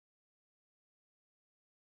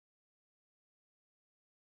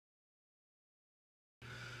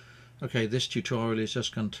Okay, this tutorial is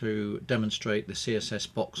just going to demonstrate the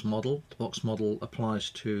CSS box model. The box model applies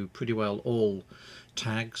to pretty well all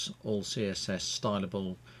tags, all CSS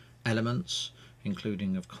stylable elements,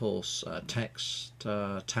 including of course text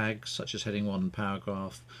tags such as heading 1 and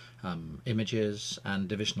paragraph, images and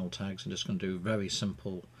divisional tags. I'm just going to do a very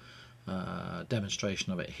simple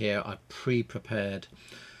demonstration of it here. I've pre-prepared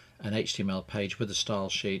an HTML page with a style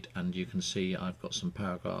sheet, and you can see I've got some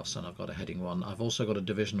paragraphs and I've got a heading 1. I've also got a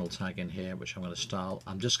divisional tag in here which I'm going to style.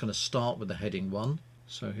 I'm just going to start with the heading 1.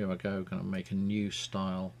 So here I go, going to make a new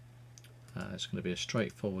style. It's going to be a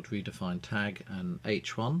straightforward redefined tag and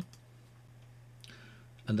H1.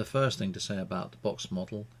 And the first thing to say about the box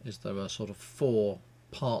model is there are sort of 4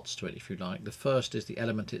 parts to it, if you like. The first is the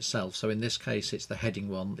element itself. So in this case it's the heading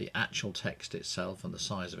 1, the actual text itself and the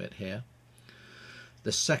size of it here.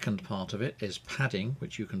 The second part of it is padding,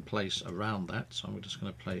 which you can place around that. So I'm just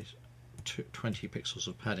going to place 20 pixels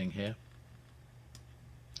of padding here,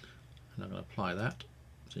 and I'm going to apply that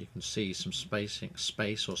so you can see some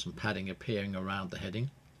space or some padding appearing around the heading.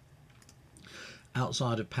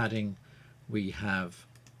 Outside of padding we have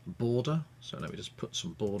border, so let me just put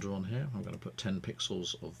some border on here. I'm going to put 10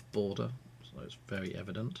 pixels of border so it's very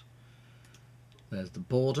evident. There's the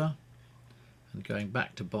border. And going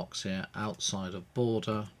back to box here, outside of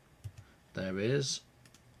border there is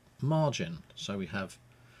margin. So we have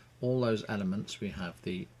all those elements. We have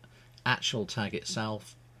the actual tag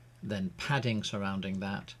itself, then padding surrounding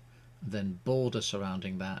that, then border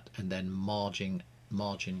surrounding that, and then margin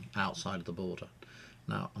outside of the border.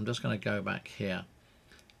 Now I'm just going to go back here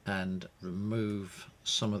and remove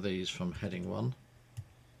some of these from heading 1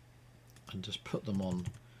 and just put them on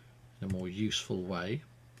in a more useful way.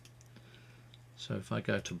 So if I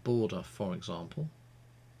go to border, for example,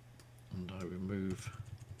 and I remove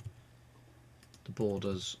the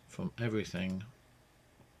borders from everything,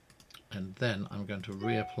 and then I'm going to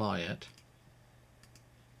reapply it,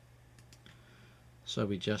 so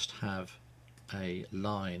we just have a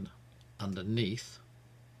line underneath.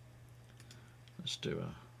 Let's do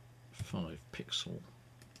a 5 pixel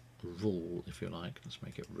rule, if you like. Let's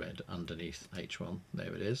make it red underneath H1.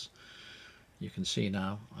 There it is. You can see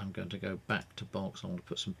now I'm going to go back to box. I want to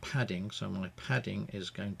put some padding, so my padding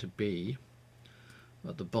is going to be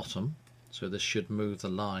at the bottom, so this should move the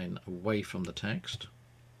line away from the text.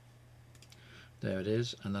 There it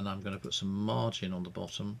is. And then I'm going to put some margin on the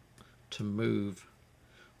bottom to move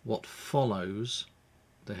what follows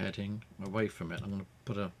the heading away from it. I'm going to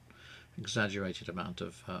put a exaggerated amount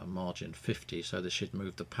of margin, 50, so this should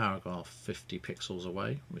move the paragraph 50 pixels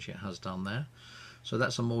away, which it has done there. So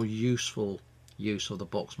that's a more useful use of the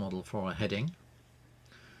box model for a heading.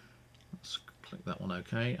 Let's click that one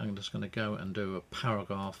OK. I'm just going to go and do a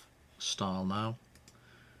paragraph style now,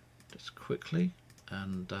 just quickly,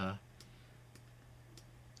 and so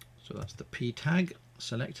that's the P tag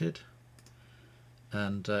selected,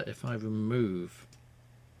 and if I remove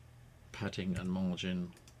padding and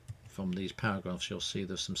margin from these paragraphs, you'll see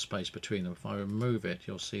there's some space between them. If I remove it,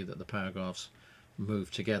 you'll see that the paragraphs move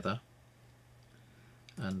together.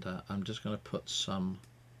 And I'm just going to put some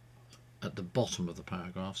at the bottom of the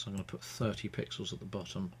paragraph, so I'm going to put 30 pixels at the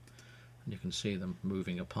bottom, and you can see them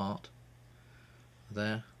moving apart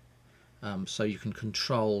there. So you can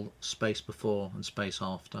control space before and space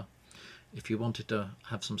after. If you wanted to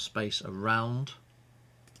have some space around,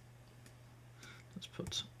 let's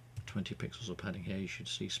put 20 pixels of padding here. You should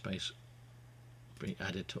see space be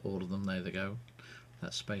added to all of them. There they go.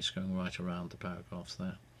 That space going right around the paragraphs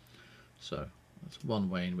there. So that's one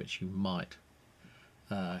way in which you might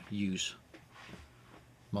use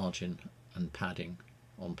margin and padding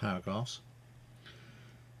on paragraphs.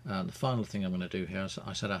 And the final thing I'm going to do here is,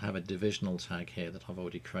 I said I have a divisional tag here that I've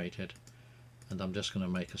already created, and I'm just going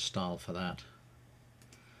to make a style for that.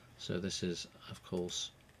 So this is of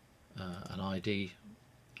course an ID,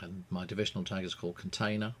 and my divisional tag is called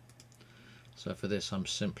container. So for this I'm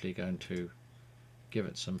simply going to give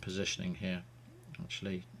it some positioning here.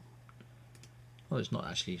 Actually, well, it's not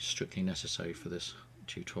actually strictly necessary for this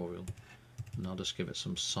tutorial, and I'll just give it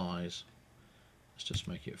some size. Let's just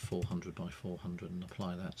make it 400 by 400 and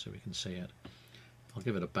apply that so we can see it. I'll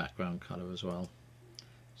give it a background colour as well,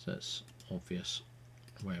 so it's obvious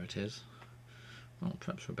where it is. Well,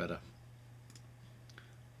 perhaps we're better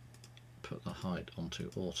put the height onto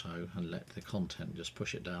auto and let the content just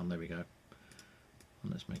push it down. There we go.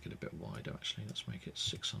 And let's make it a bit wider actually. Let's make it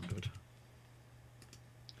 600.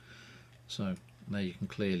 So now you can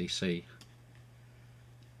clearly see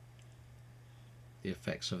the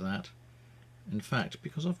effects of that. In fact,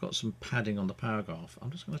 because I've got some padding on the paragraph,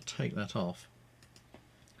 I'm just going to take that off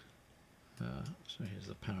So here's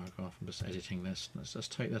the paragraph. I'm just editing this. Let's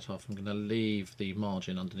just take that off. I'm going to leave the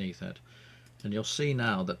margin underneath it, and you'll see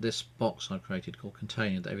now that this box I've created called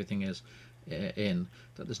container, that everything is in,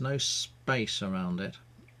 that there's no space around it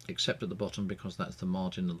except at the bottom, because that's the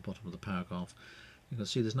margin at the bottom of the paragraph. You can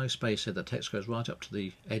see there's no space here. The text goes right up to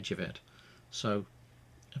the edge of it. So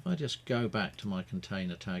if I just go back to my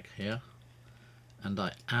container tag here and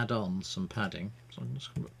I add on some padding, so I'm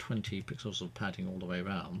just going to put 20 pixels of padding all the way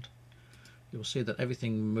around, you'll see that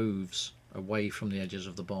everything moves away from the edges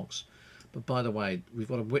of the box. But by the way, we've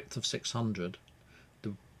got a width of 600.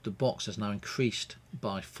 The box is now increased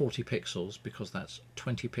by 40 pixels, because that's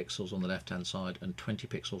 20 pixels on the left hand side and 20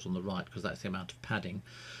 pixels on the right, because that's the amount of padding.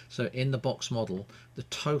 So in the box model, the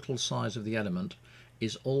total size of the element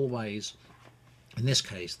is always, in this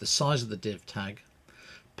case, the size of the div tag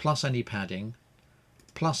plus any padding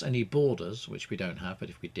plus any borders, which we don't have, but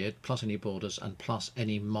if we did, plus any borders and plus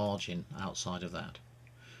any margin outside of that.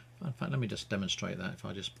 In fact, let me just demonstrate that. If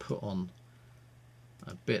I just put on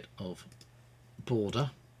a bit of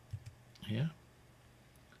border here,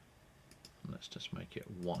 let's just make it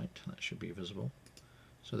white, that should be visible.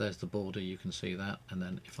 So there's the border, you can see that. And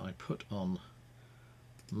then if I put on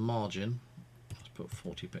margin, let's put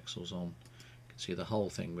 40 pixels on, you can see the whole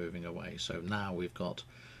thing moving away. So now we've got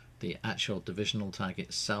the actual divisional tag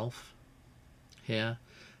itself here,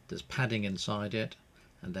 there's padding inside it,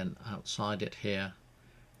 and then outside it here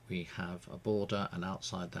we have a border, and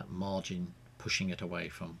outside that margin pushing it away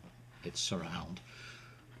from its surround.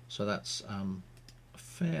 So that's a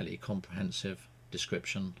fairly comprehensive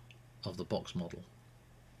description of the box model.